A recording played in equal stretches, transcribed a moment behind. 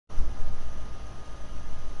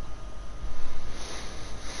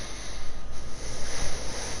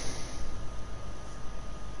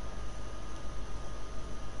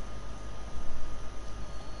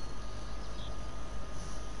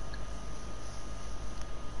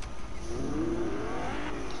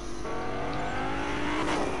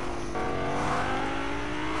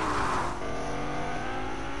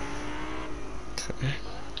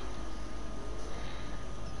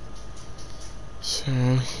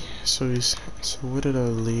So where did I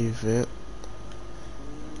leave it?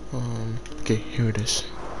 Okay, here it is.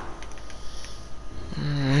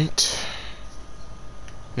 Alright.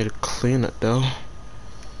 Need to clean it though.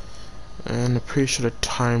 And I'm pretty sure the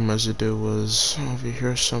time residue was over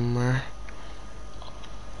here somewhere.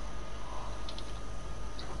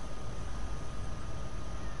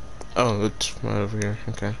 Oh, it's right over here.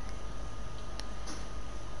 Okay.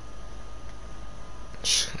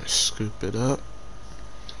 Just gonna scoop it up.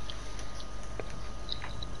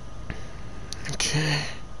 Okay.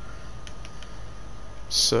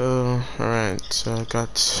 So, alright. So I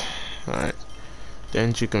got, alright, the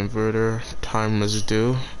energy converter, time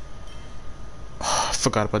residue. Oh, I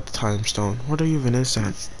forgot about the time stone. What even is that?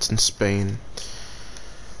 It's in Spain.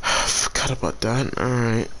 I forgot about that.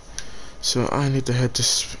 Alright. So I need to head to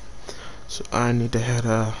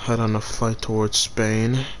head on a flight towards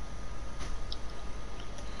Spain.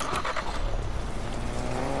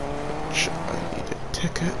 I need a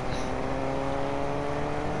ticket.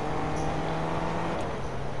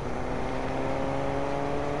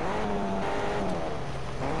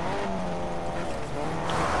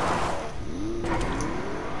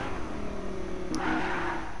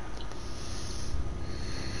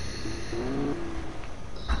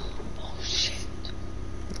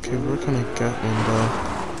 Okay, where can I get one though?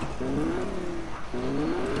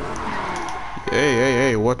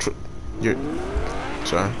 Hey, what? You're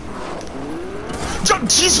sorry.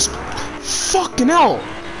 Jesus! Fucking hell!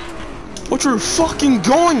 What you fucking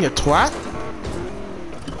going, you twat?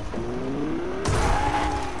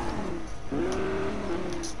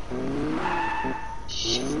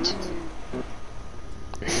 Shit.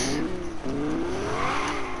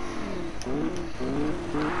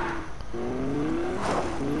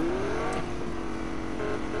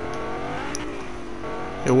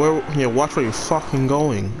 Yeah, watch where you're fucking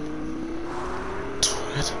going.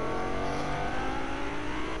 Twat.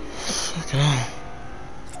 Fucking hell.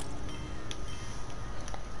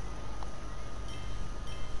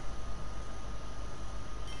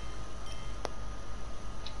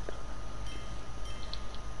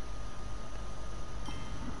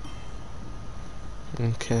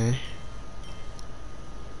 Okay.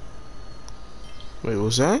 Wait,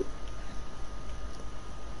 was that?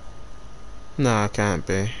 Nah, it can't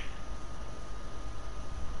be.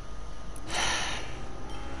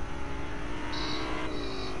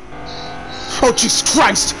 Oh, Jesus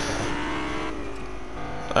Christ!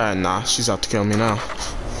 Nah, she's out to kill me now.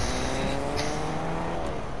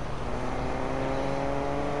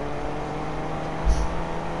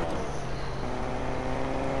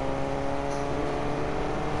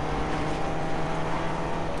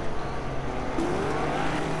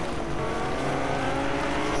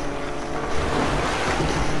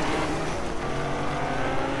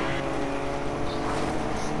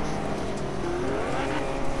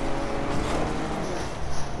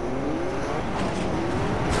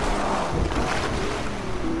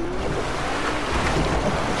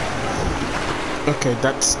 Okay,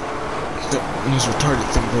 that's the most retarded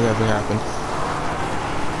thing that ever happened.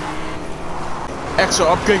 Extra,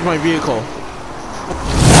 upgrade my vehicle.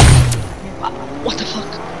 What the fuck?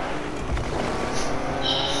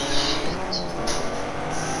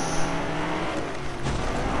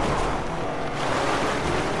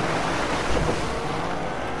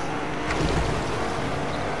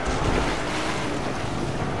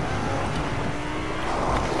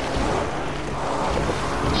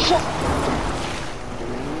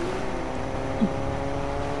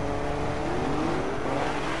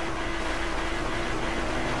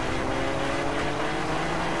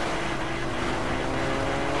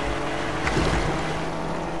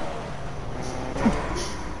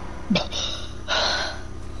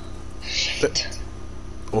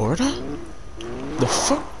 Order? The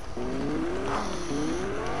fuck?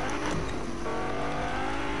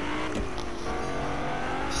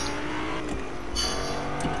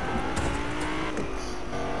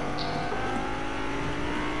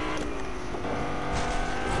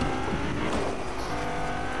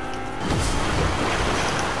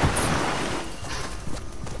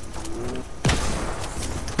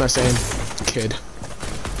 Nice aim, kid.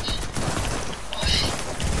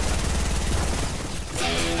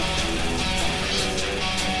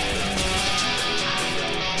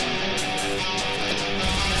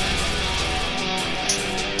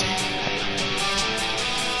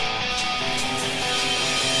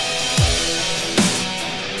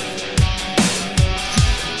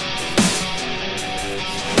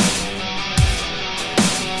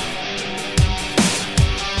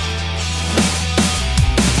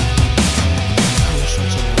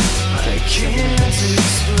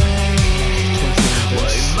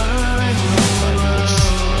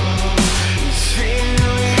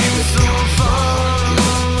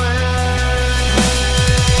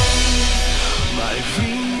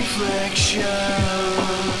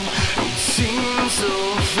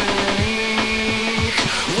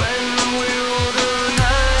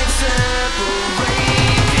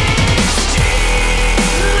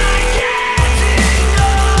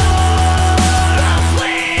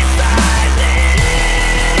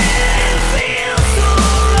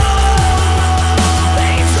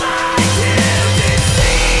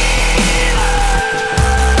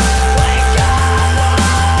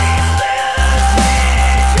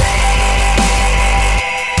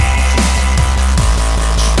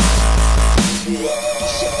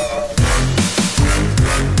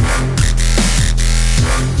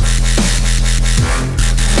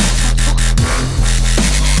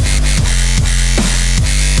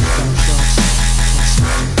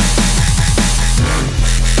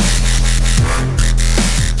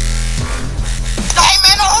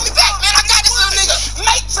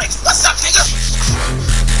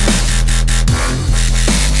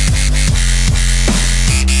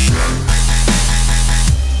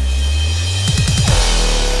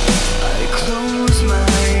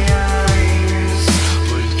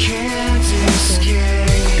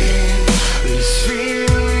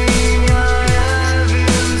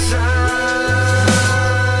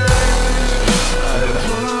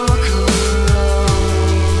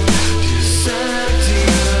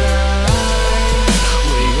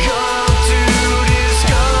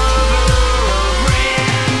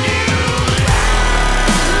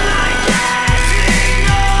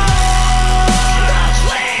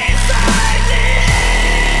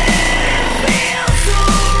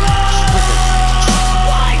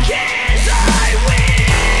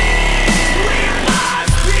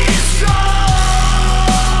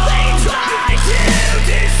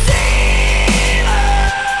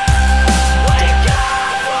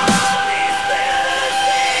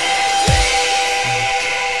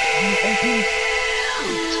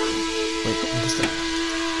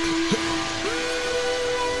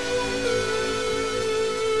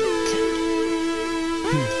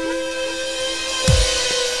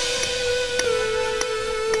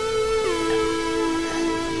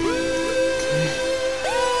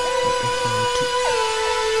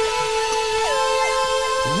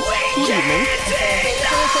 Good evening.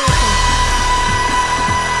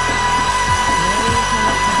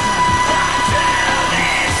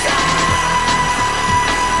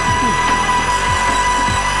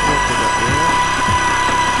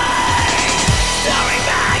 Staring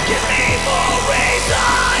back at me for a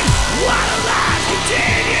reason. While the lies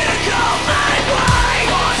continue to come my way.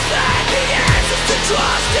 What's that the answers to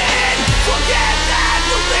trust in? Forget that,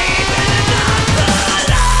 believe in another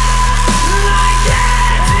lie. I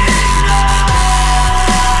can't ignore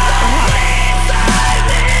the place I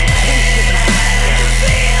live. It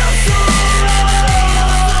feels so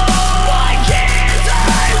wrong. Why can't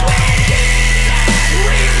I win?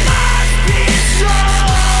 We must be strong.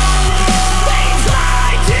 They try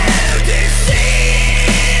to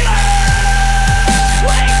deceive us.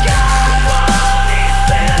 Wake up from these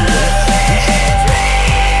lucid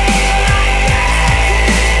dreams. I can't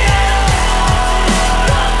ignore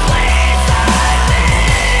the place I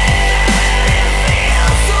live. It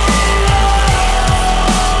feels so wrong.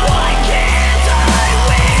 Why can't I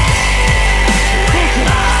win? We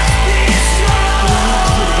must be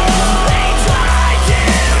strong. They try to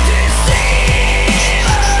deceive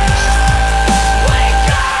us.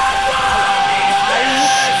 Wake up from these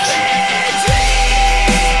lucid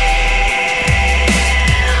dreams.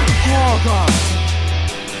 Oh god.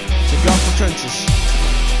 The Gulf trenches.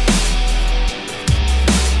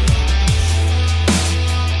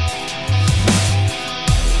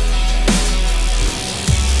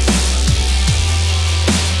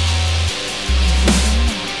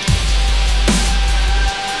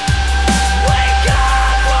 Wake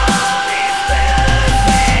up from these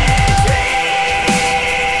lucid dreams.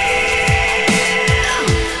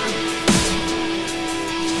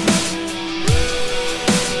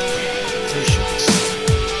 Patience.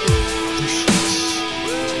 Patience.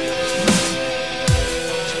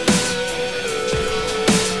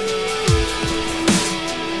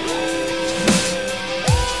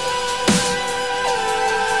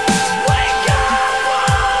 Wake up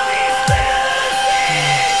from these lucid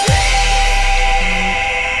dreams.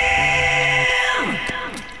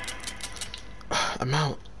 I'm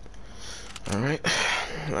out. Alright.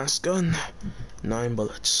 Last gun. 9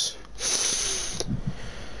 bullets.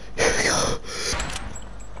 Here we go.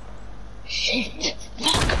 Shit.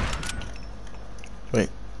 Fuck. Wait,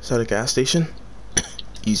 is that a gas station?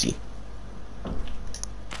 Easy.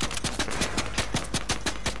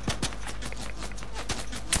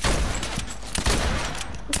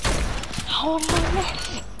 How am I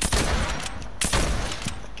left?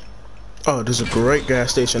 Oh, there's a great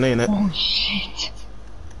gas station, ain't it? Oh shit.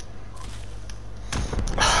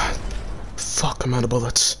 Fuck, I'm out of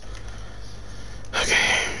bullets. Okay.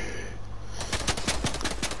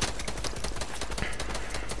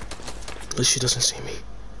 At least she doesn't see me.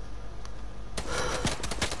 I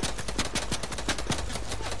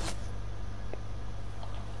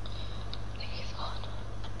think he's gone.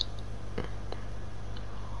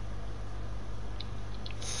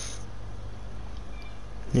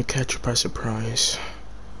 You catch her by surprise.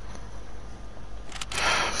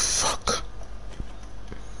 Fuck.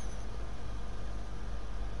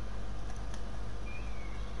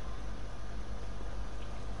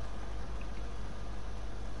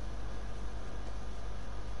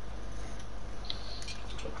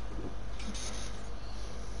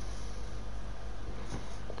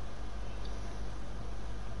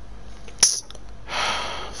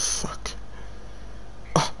 Fuck.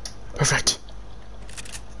 Oh, perfect.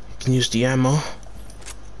 You can use the ammo.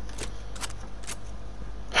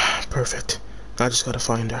 Perfect. I just gotta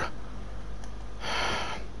find her.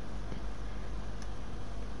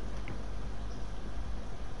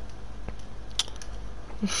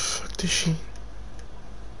 The fuck does she?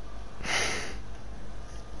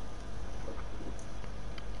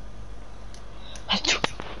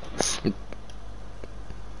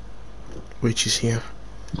 Wait, she's here.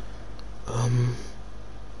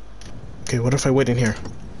 Okay, what if I wait in here?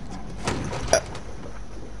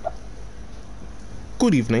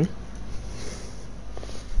 Good evening.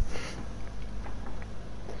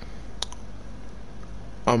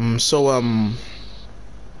 That's a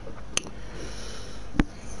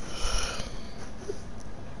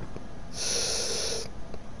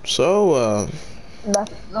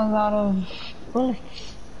lot of bullets.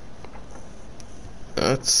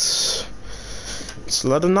 It's a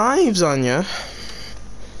lot of knives on ya.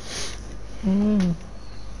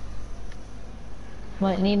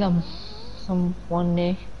 Might need them some one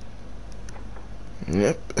day.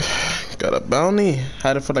 Yep. Got a bounty.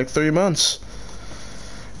 Had it for like 3 months.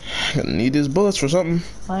 Gonna need these bullets for something.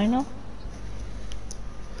 I know.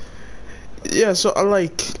 Yeah, so I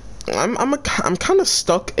like I'm kind of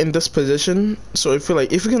stuck in this position, so I feel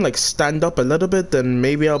like if we can like stand up a little bit, then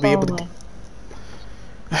maybe I'll be able to.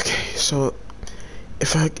 Okay, so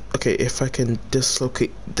if I can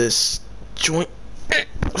dislocate this joint.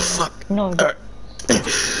 Fuck. No.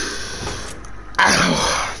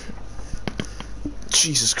 Ow.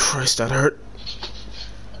 Jesus Christ, that hurt.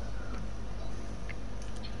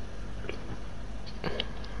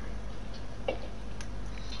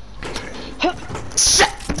 Shit!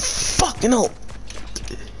 Fucking hell!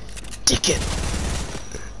 Dickhead!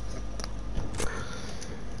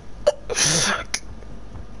 Fuck.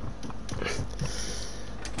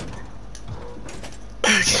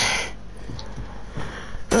 Okay.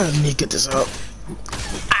 I need to get this out.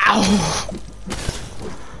 Ow!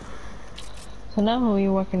 So now who are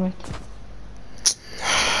you working with?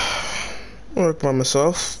 Work by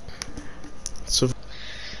myself. So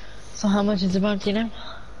how much is the bounty now?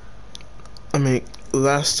 I mean,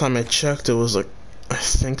 last time I checked, it was like, I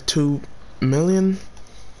think 2 million.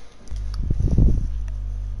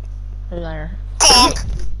 Liar.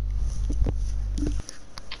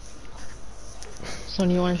 So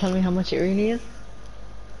do you want to tell me how much it really is?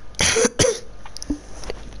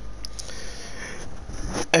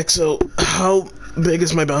 XO, how big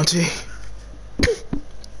is my bounty?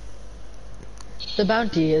 The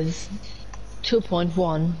bounty is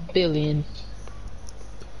 2.1 billion.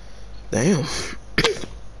 Damn.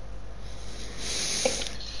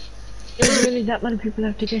 There's really that many people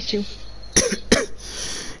have to get you.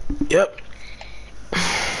 Yep.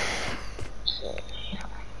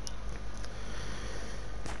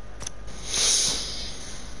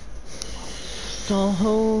 So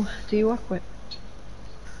who do you work with?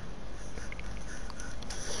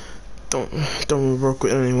 Don't work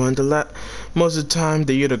with anyone. Most of the time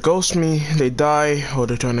they either ghost me, they die, or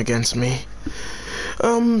they turn against me.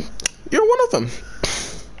 You're one of them.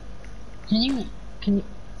 Can you,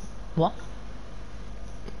 what?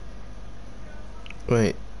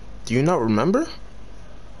 Wait, do you not remember?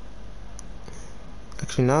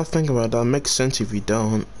 Actually, now think about it, that makes sense if you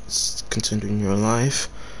don't, considering you're alive.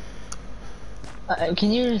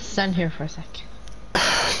 Can you just stand here for a sec?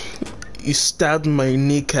 You stabbed my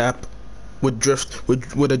kneecap with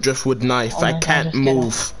a driftwood knife. Oh I my God, can't just get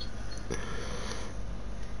move.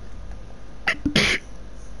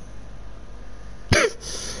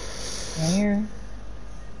 Right here.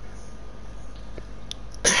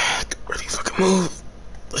 Get ready, fucking move.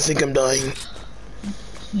 I think I'm dying.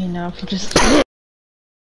 You know, if you just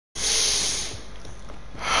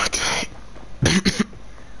Okay.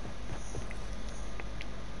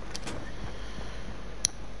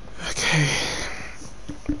 Okay.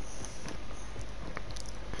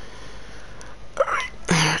 Alright.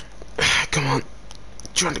 Come on.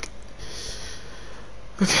 Trying to get...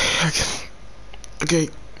 Okay,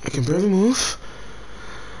 I can barely move.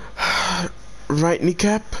 Right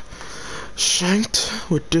kneecap shanked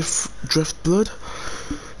with driftwood.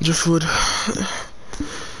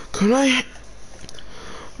 Could I?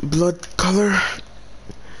 Blood color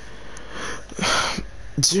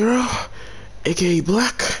 0, aka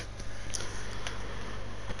black.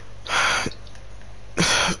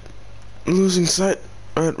 Losing sight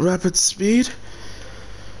at rapid speed.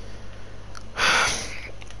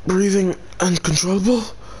 Breathing uncontrollable.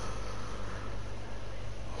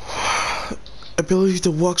 Ability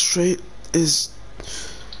to walk straight is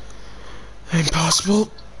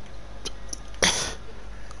impossible.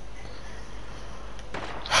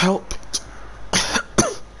 Help.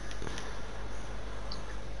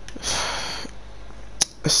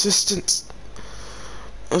 Assistance.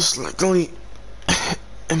 Most likely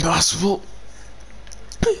impossible.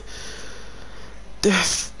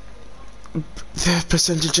 Death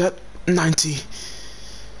percentage at 90.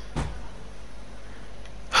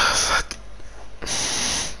 Fuck.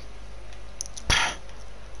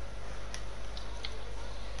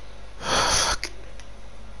 Fuck.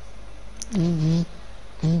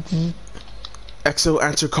 XO,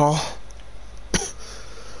 answer call.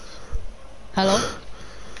 hello.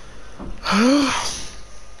 Hello?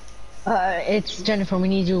 It's Jennifer. We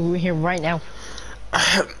need you here right now.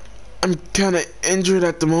 I'm kinda injured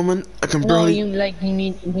at the moment. I can No, barely... we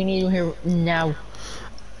need you here now.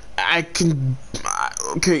 I can...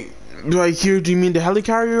 Okay, do you mean the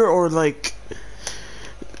helicarrier or like...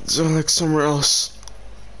 So like somewhere else?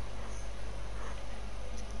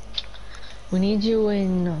 We need you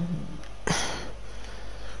in.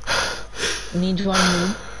 We need you on the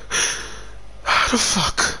moon. How the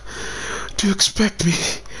fuck do you expect me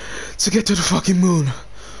to get to the fucking moon?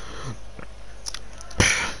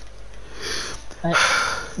 I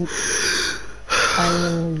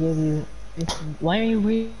will give you. Why are you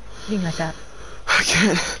Being like that. I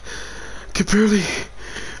can barely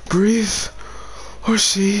breathe or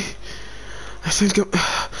see. I think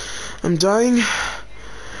I'm dying.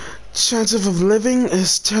 Chance of living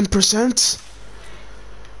is 10%.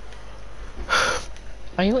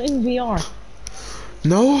 Are you in VR?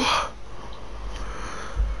 No.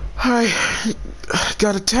 I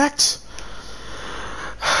got attacked.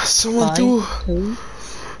 Someone threw Two.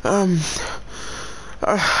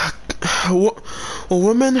 a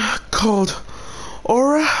woman called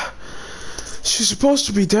Aura. She's supposed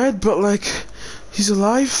to be dead, but like he's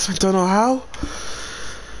alive. I don't know how.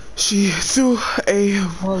 She threw a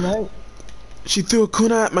Alright.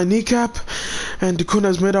 kuna at my kneecap, and the kuna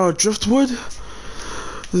is made out of driftwood.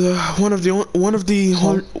 One of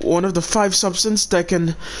the 5 substances that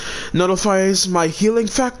can nullifies my healing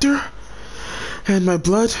factor, and my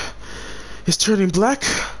blood is turning black,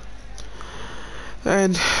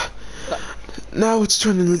 and now it's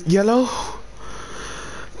turning yellow.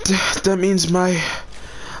 That means my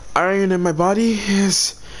iron in my body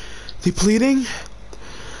is depleting,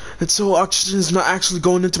 and so oxygen is not actually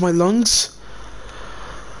going into my lungs.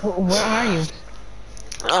 Where are you?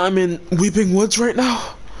 I'm in Weeping Woods right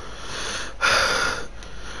now.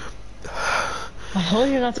 I told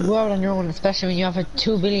you not to go out on your own, especially when you have a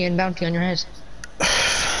 2 billion bounty on your head.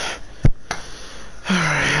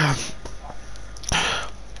 Alright,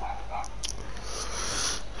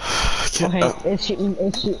 Okay, is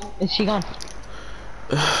she gone?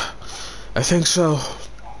 I think so.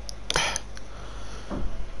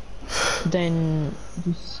 Then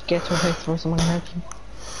just get to a place where someone can help you.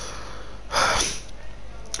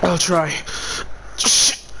 I'll try.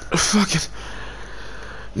 Shit. Fucking.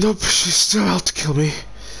 Nope, she's still out to kill me.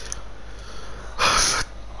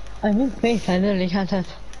 I'm in space, I literally can't help.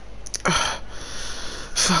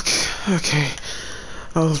 Fuck. Okay.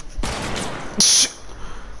 I'll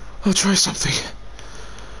try something.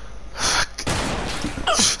 Fuck.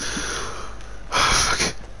 Fuck.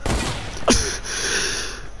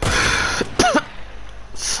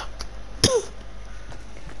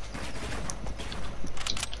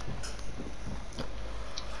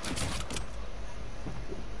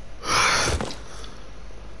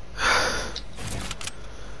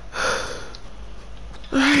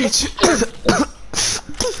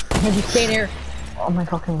 Have you stayed here? Oh my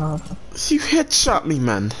fucking god. You headshot me,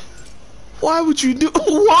 man. Why would you do?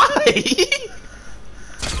 Why?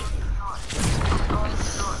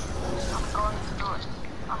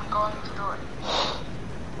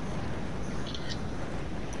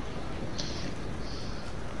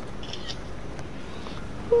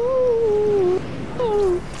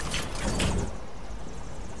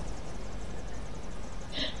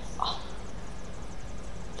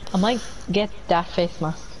 I might get that face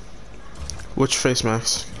mask. Which face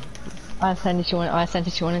mask? I sent it to you on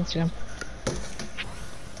Instagram.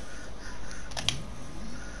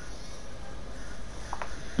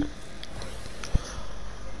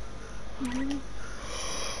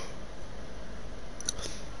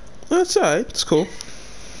 That's alright. It's cool.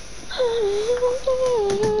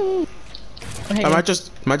 Okay, I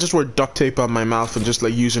might just wear duct tape on my mouth and just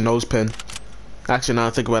like use a nose pin. Actually, now I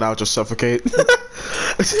think about it, I'll just suffocate.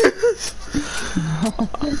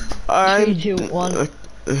 3, 2, 1.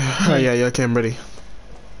 Yeah, okay, I'm ready.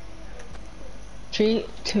 3,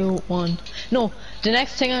 2, 1. No, the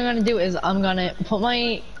next thing I'm gonna do is I'm gonna put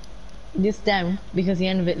this down because the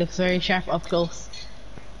end of it looks very sharp up close.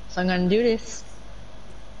 So I'm gonna do this,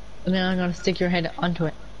 and then I'm gonna stick your head onto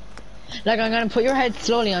it. Like I'm gonna put your head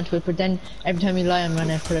slowly onto it, but then every time you lie, I'm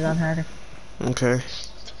gonna put it on harder. Okay.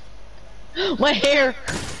 My hair.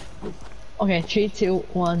 Okay, 3, 2,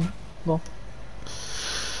 1, go.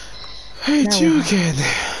 Hey, Now you again.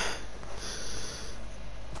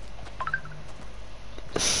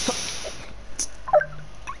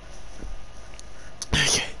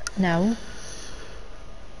 Okay. Now,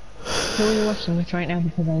 who are you working with right now?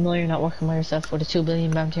 Because I know you're not working by yourself with a 2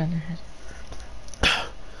 billion bounty on your head.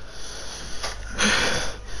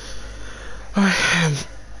 I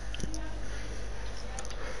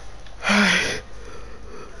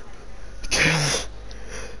can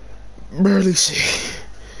barely see.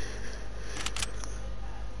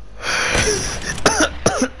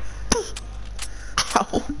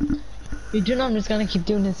 Ow. You do know I'm just gonna keep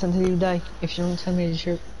doing this until you die if you don't tell me the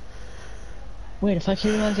truth. Wait, if I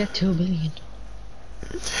kill you, I'll get 2 billion.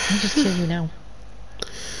 I'll just kill you now.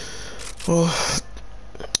 Well,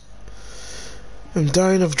 I'm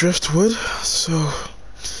dying of driftwood, so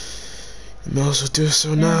you may as well do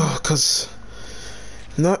so now, cause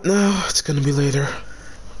not now, it's gonna be later.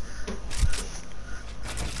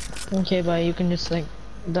 Okay, bye. You can just like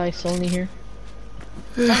die slowly here.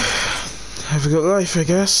 Have a good life, I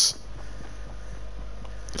guess.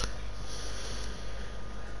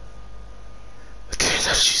 Okay,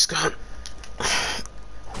 now she's gone.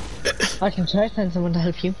 I can try to find someone to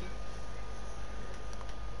help you.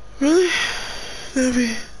 Really? That'd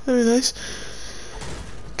be nice.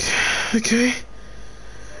 Okay.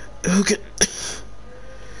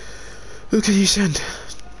 Who can you send?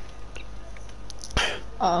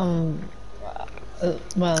 Well,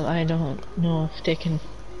 I don't know if they can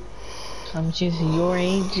come. She's your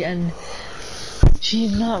age and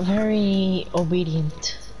she's not very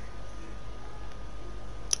obedient.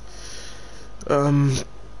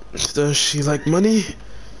 Does she like money?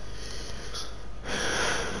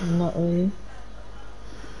 Not really.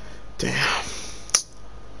 Damn.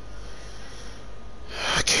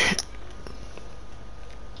 Okay.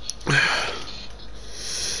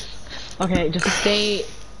 Okay, just stay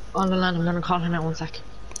on the line. I'm gonna call him out 1 sec.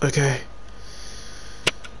 Okay.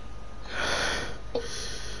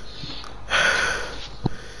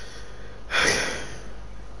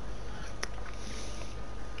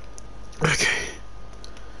 Okay.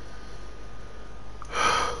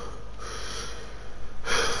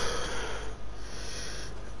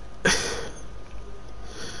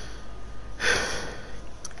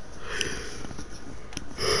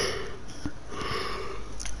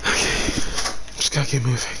 Just gotta keep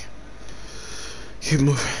moving. Keep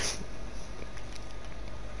moving.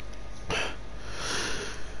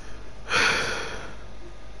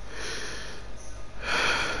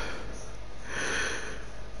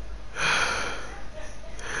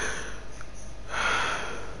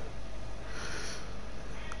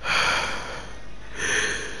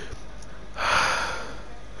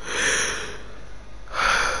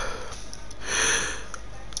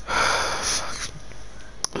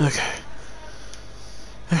 Okay.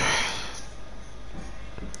 Okay.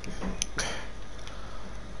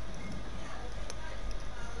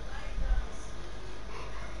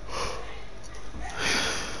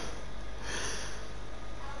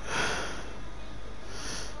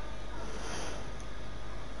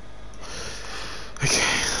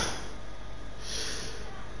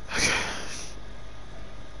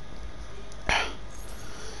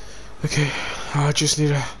 Okay, I just need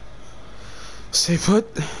to stay put.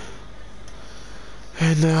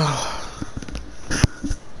 And now...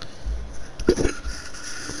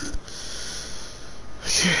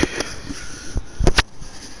 Okay.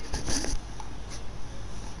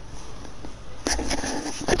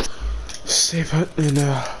 Stay put and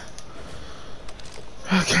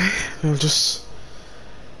okay, I'll just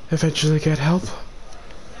eventually get help.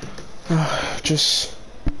 Just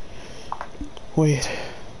wait.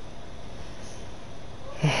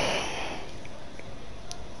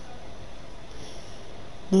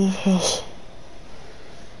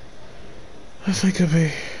 I think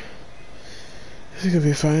I'll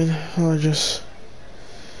be fine.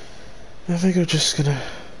 I think I'm just gonna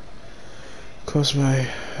close my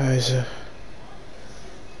eyes a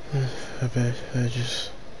bit.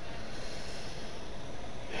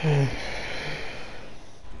 Huh?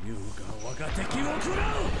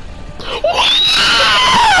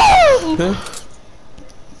 No.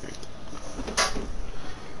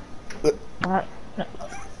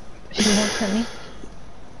 She won't hurt me.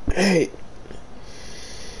 Hey.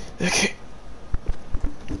 Okay.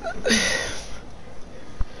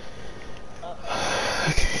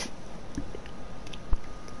 Okay.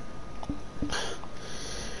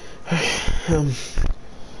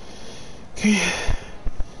 Okay.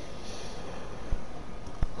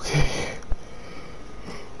 Okay.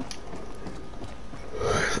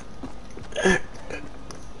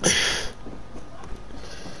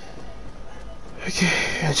 Okay,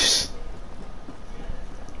 I just...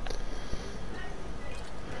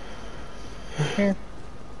 Here.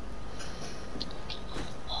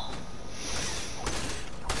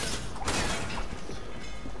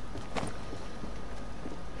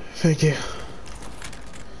 Thank you.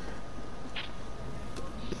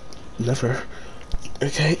 Never.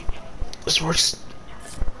 Okay, this works.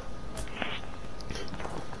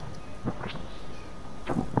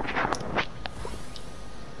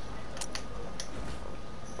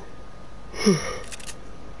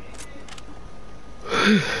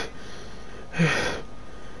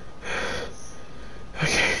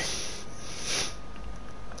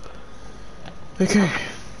 Okay.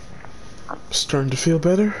 Starting to feel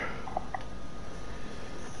better.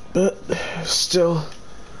 But still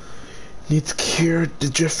need to cure the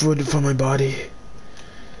driftwood from my body.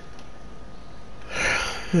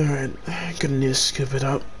 Alright, I'm gonna need to scoop it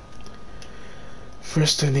up.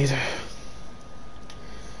 First I need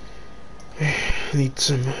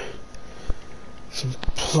some Some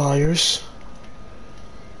pliers.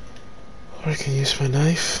 Or I can use my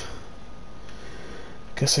knife.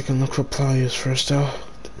 Guess I can look for pliers first though.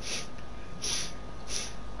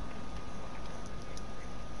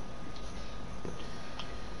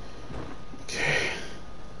 Okay.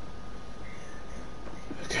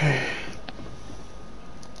 Okay.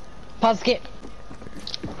 Pause skip.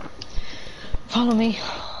 Follow me.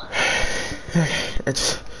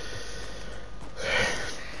 It's...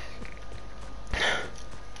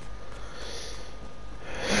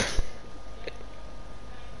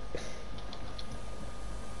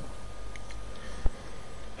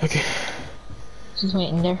 Okay. Just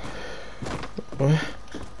waiting there. What?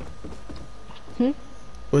 Hmm?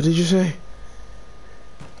 What did you say?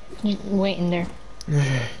 Just waiting there.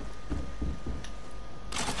 Okay.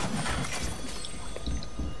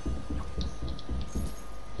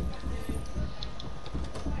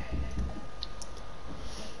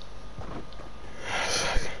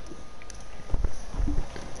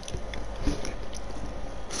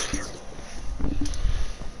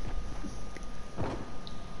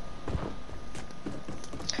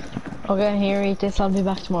 Okay, here, eat this. I'll be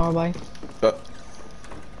back tomorrow. Bye.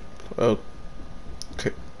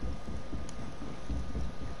 Okay.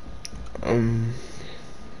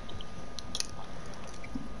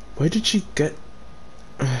 Where did she get?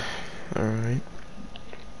 Alright.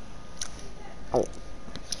 Oh.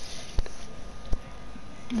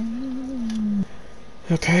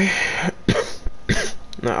 Okay.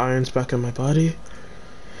 My iron's back in my body.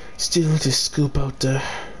 Still need to scoop out the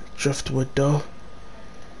driftwood though.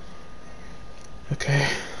 Okay.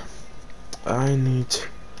 I need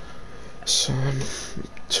some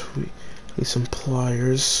need some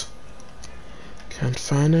pliers. Can't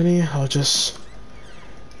find any. I'll just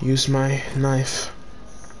use my knife.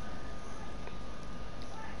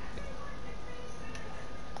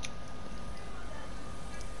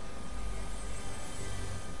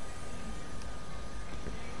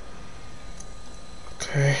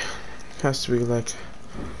 Okay. Has to be like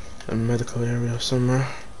a medical area somewhere.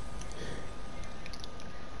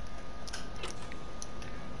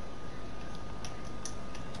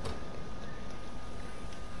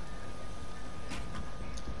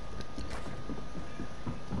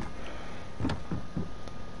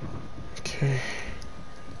 Okay.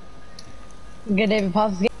 Good day,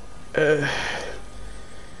 pause skip.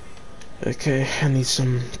 Okay, I need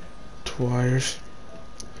some wires.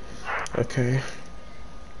 Okay.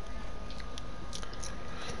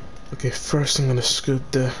 Okay, first I'm gonna scoop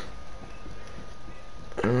the...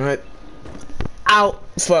 Alright. Ow!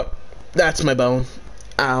 Fuck. That's my bone.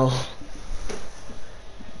 Ow.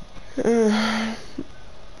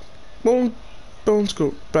 Bones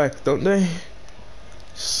go back, don't they?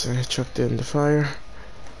 So I chucked it in the fire.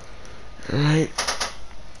 Alright.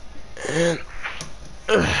 And...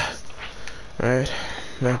 Alright.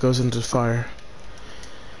 That goes into the fire.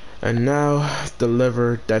 And now, the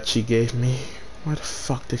liver that she gave me. Why the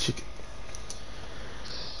fuck did she...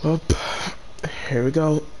 Up. Here we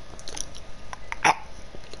go.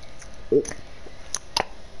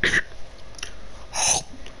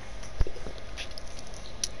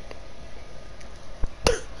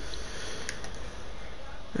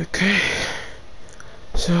 Okay.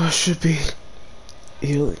 So I should be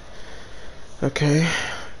healing. Okay.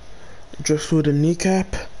 Driftwood and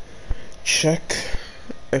kneecap. Check.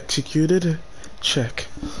 Executed. Check.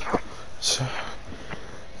 So...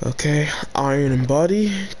 Okay, iron and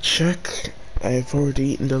body, check. I've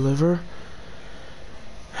already eaten the liver.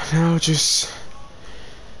 Now just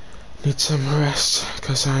need some rest,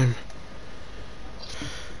 cause I'm...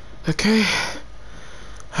 Okay,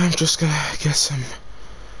 I'm just gonna get some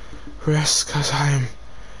rest, cause I'm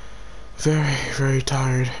very, very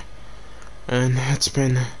tired. And it's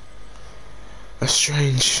been a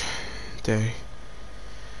strange day.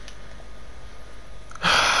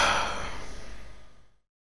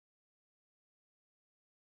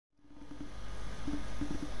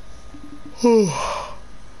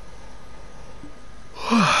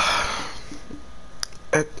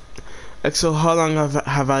 So how long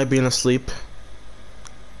have I been asleep?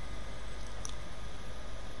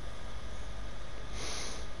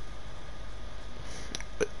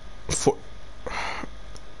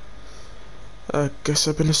 I guess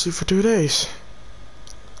I've been asleep for 2 days.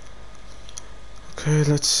 Okay,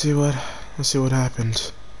 let's see what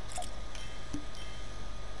happened.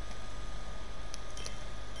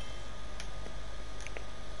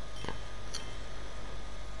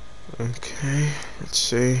 Okay, let's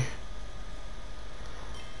see.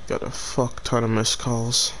 Got a fuck ton of missed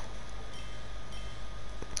calls.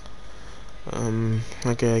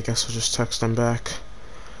 Okay, I guess I'll just text them back.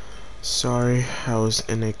 Sorry, I was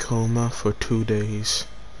in a coma for 2 days.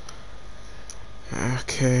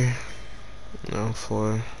 Okay. Now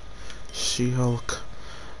for She-Hulk.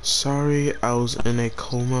 Sorry, I was in a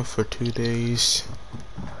coma for 2 days.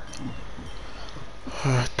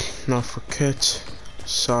 Now for Kit.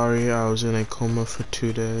 Sorry, I was in a coma for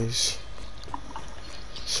 2 days.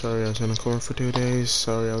 Sorry, I was in a coma for 2 days.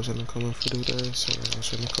 Sorry, I was in a coma for 2 days. Sorry, I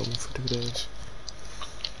was in a coma for 2 days.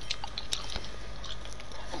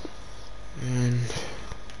 And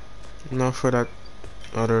now for that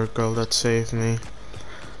other girl that saved me.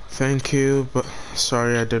 Thank you, but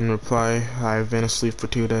sorry I didn't reply. I've been asleep for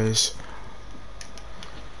 2 days.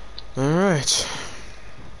 Alright.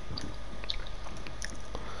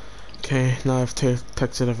 Okay, now I've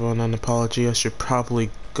texted everyone an apology. I should probably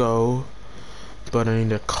go, but I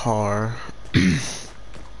need a car. You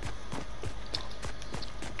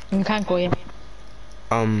can't go yet.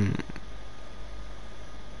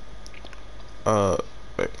 I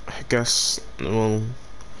guess, well,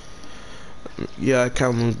 yeah, I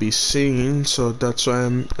can't be seen, so that's why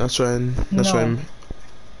I'm,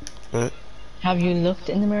 what? Have you looked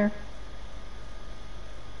in the mirror?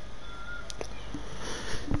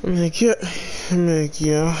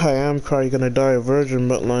 Yeah, I am probably gonna die a virgin,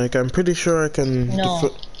 but like, I'm pretty sure I can.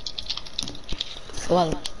 No.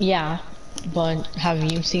 Well, yeah, but have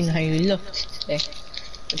you seen how you looked today?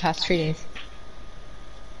 The past 3 days?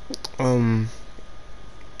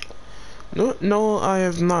 No, I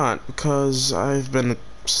have not, because I've been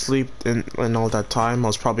asleep in all that time. I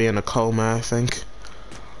was probably in a coma, I think.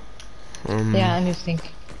 Yeah, I just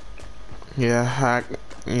think. Yeah,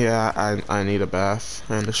 I need a bath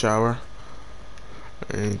and a shower.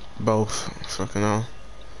 I need both. Fucking hell.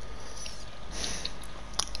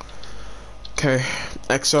 Okay,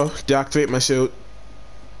 EXO, deactivate my suit.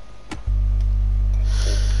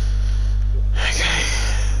 Okay.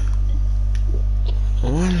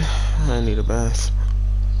 I need a bath.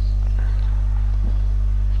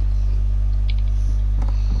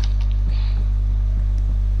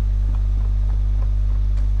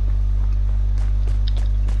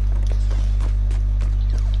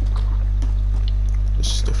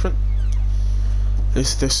 This is different. At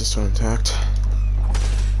least this is still intact.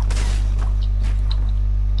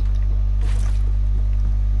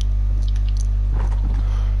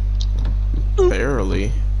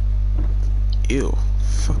 Barely. Ew.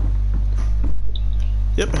 Fuck.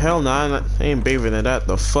 Yep, hell nah, I ain't bathing in that.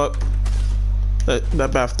 The fuck?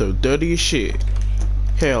 That bathtub dirty as shit.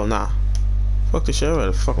 Hell nah. Fuck this shit, I'd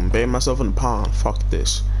rather fucking bathe myself in the pond. Fuck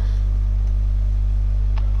this.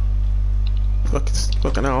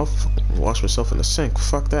 Fucking hell, I'll fucking wash myself in the sink.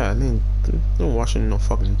 Fuck that. I ain't washing no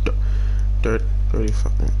fucking dirty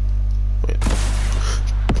fucking. Wait.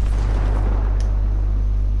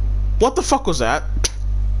 What the fuck was that?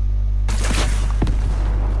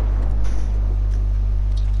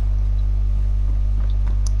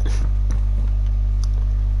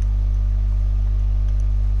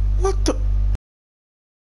 What the?